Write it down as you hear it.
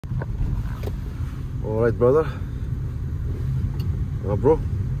Alright, brother. Bro?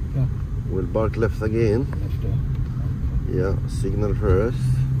 Yeah. We'll park left again. Left, Yeah, signal first.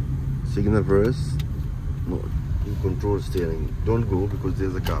 Signal first. No, you control steering. Don't go because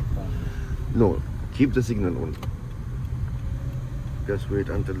there's a car. No, keep the signal on. Just wait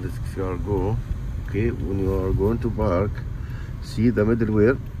until this car go. Okay, when you are going to park, see the middle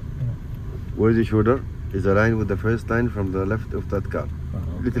where? Yeah. Where the shoulder is aligned with the first line from the left of that car.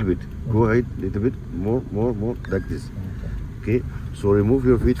 Little bit. Go ahead, little bit. More, like this. Okay, so remove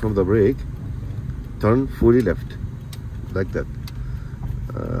your feet from the brake. Turn fully left. Like that.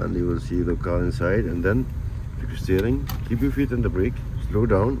 And you will see the car inside, and then fix steering. Keep your feet on the brake. Slow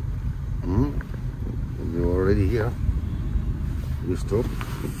down. When you're already here, you stop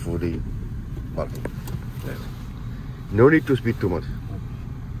for the parking. No need to speed too much.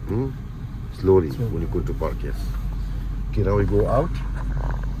 Slowly when you go to park, yes. Okay, now we go out.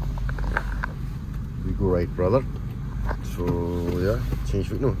 We go right, brother. So yeah,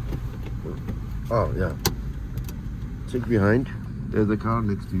 change. No. Oh yeah. Check behind. There's a car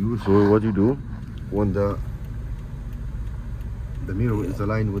next to you. So what you do when the mirror is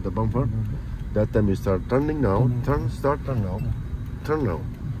aligned with the bumper, that time you start turning now. Turn now. Turn now.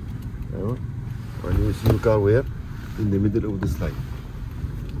 And you see your car where? In the middle of this line.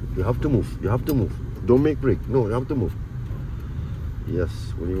 You have to move. You have to move. Don't make brake. No, you have to move. Yes.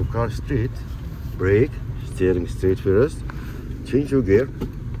 When your car straight, brake, steering straight first. Change your gear.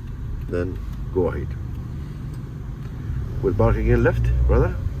 Then go ahead. We'll park again left,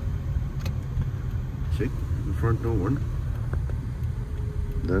 brother. Check in front, no one.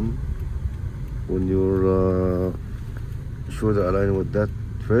 Then when your shoulder align with that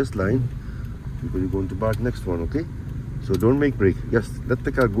first line, you're going to park next one, okay? So don't make brake. Just let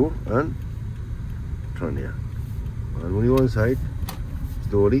the car go and turn here. And when you're inside,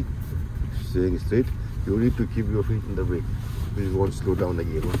 slowly, staying straight, you need to keep your feet in the brake. Please won't slow down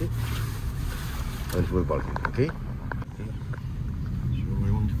again, okay? And full parking, okay? So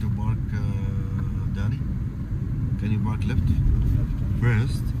I wanted to park, Danny. Can you park left?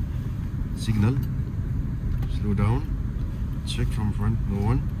 First, signal, slow down, check from front, no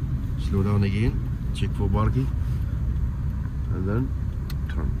one, slow down again, check for parking, and then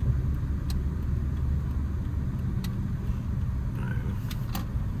turn.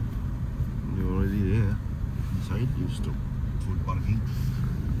 You're already there, inside, you stop, full parking,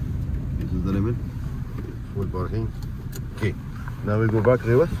 this is the limit, full parking. Okay, now we go back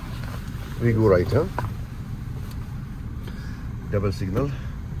reverse, we go right, huh? Double signal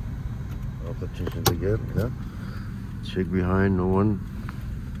after changing the gear. Yeah. Check behind, no one.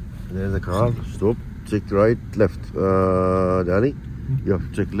 There's a car. Stop. Check right, left. Danny, you have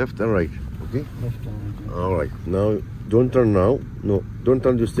to check left and right. Okay. Left and right. All right. Now don't turn now. No, don't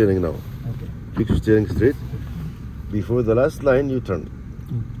turn your steering now. Okay. Keep your steering straight. Before the last line, you turn.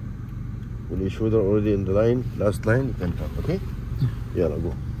 When your shoulder already in the line, last line, you can turn. Okay. Yeah. Now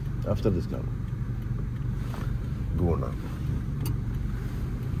go. After this now. Go now.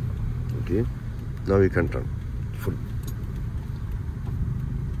 Okay, now you can turn full.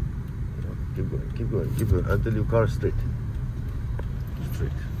 Keep going until your car is straight.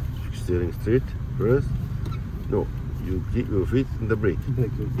 Steering straight first. No, you keep your feet in the brake.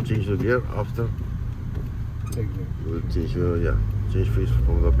 Change your gear after. You will change your change feet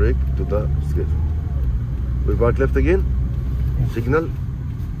from the brake to the straight. We park left again. Signal.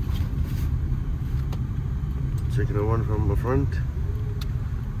 Check the one from the front.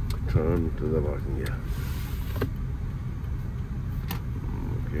 Turn to the parking, yeah.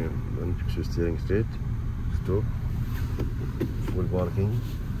 Okay, then fix your steering straight. Stop. Full parking.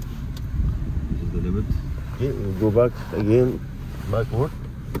 This is the limit. Okay, we'll go back again, backward.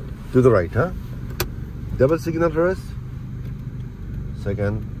 To the right, huh? Double signal first.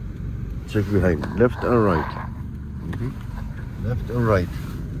 Second, check behind. Left and right. Left and right.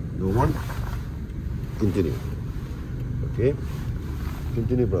 No one. Continue. Okay.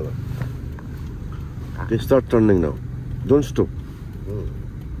 Continue, brother. Okay, start turning now. Don't stop.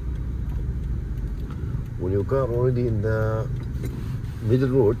 When your car already in the middle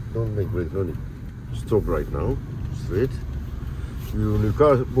road, don't make brake, no need. Stop right now. Straight. When your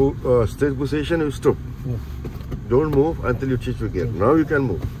car straight position, you stop. Don't move until you change your gear. Now you can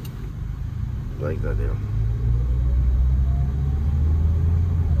move. Like that, yeah.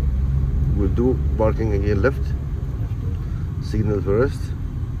 We'll do parking again left. Signal first.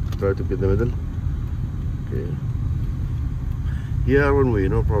 Try to be in the middle. Okay. Here one way,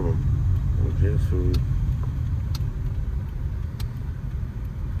 no problem. Okay, so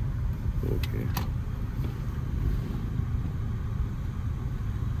okay.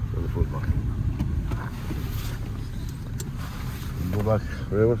 On the full parking. Go back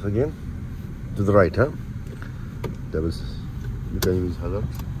reverse again to the right, huh? That was, you can use hazard.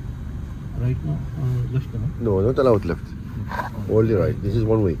 Right now, left now. No, not allowed left. Only right. This is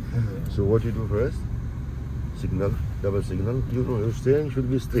one way. So what you do first? Signal, double signal. You know your steering should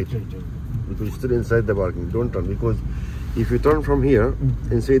be straight. Because you're still inside the parking. Don't turn, because if you turn from here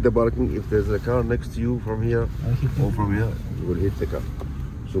inside the parking, if there's a car next to you from here or from here, you will hit the car.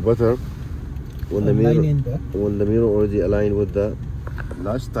 So better when the mirror already aligned with the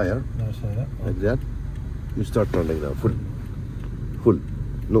last tire, like that, you start turning now. Full.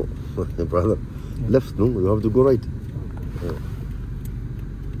 No, brother. Left. No, you have to go right.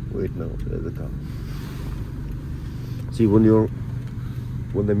 Wait now. There's the car. See, when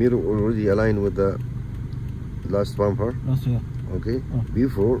the mirror already aligned with the last bumper, okay,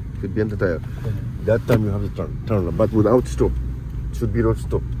 before should be on the tire. That time you have to turn, but without stop. It should be not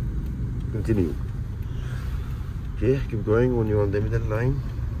stop. Continue. Okay, keep going. When you're on the middle line,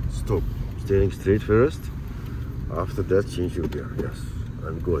 stop. Steering straight first. After that, change your gear. Yes,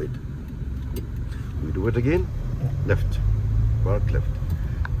 and go ahead. We do it again. Left. Park left.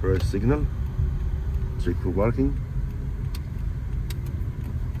 First signal. Check for parking.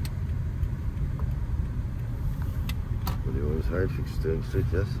 When you're on the side, fix steering straight.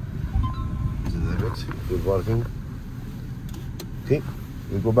 Yes. This is good. Good parking. Okay.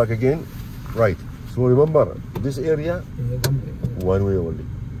 We go back again. Right. So remember, this area, one way only.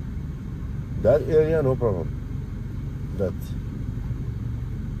 That area, no problem. That.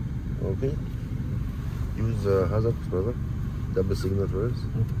 Okay. Use hazard, brother. Double signal first.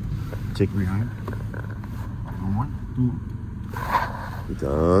 Check behind. One, two.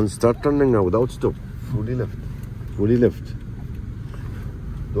 And start turning now without stop. Fully left. Fully left.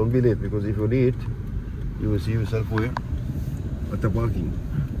 Don't be late, because if you're late, you will see yourself where? At the parking.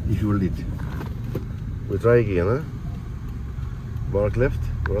 If you're late. We try again, huh? Park left,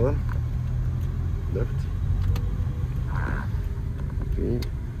 brother. Left. Okay.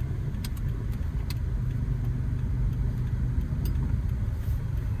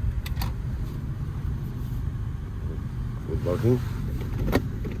 Good parking.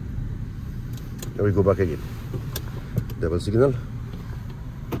 Now we go back again. Double signal.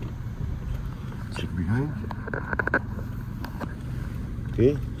 Check behind.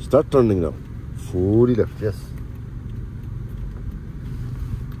 Okay, start turning now. Fully left, yes.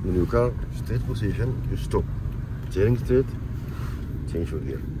 When your car straight position, you stop. Steering straight, change your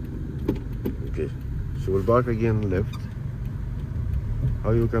gear. Okay, so we'll park again left.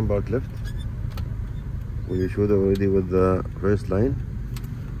 How you can park left? When you showed already with the first line,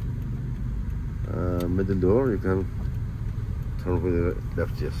 middle door, you can turn with the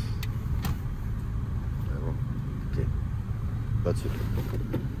left, yes. Okay, that's it.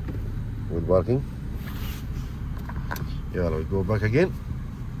 With parking. Yeah, we go back again.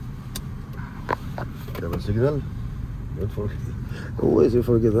 Double signal. Don't forget. Always you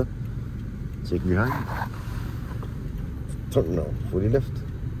forget that. Check behind. Turn now. Fully left.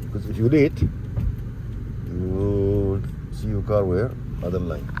 Because if you late, you will see your car where? Other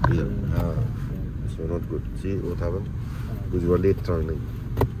line. Here. So not good. See what happened? Because you are late turning.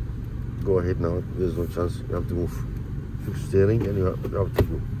 Go ahead now. There's no chance. You have to move. Fix steering and you have to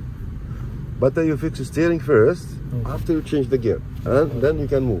go. But you fix the steering first, after you change the gear, and then you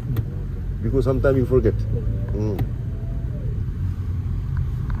can move. Because sometimes you forget.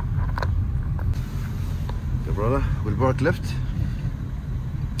 Okay, brother, we'll park left,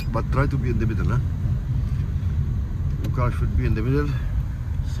 but try to be in the middle, huh? Your car should be in the middle.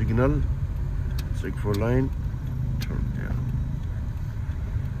 Signal, check for line, turn, yeah.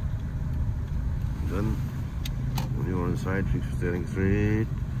 Then, when you're on the side, fix the steering straight.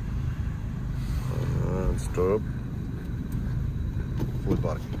 Stop. Full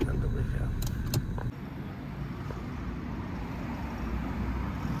parking and the brake, yeah.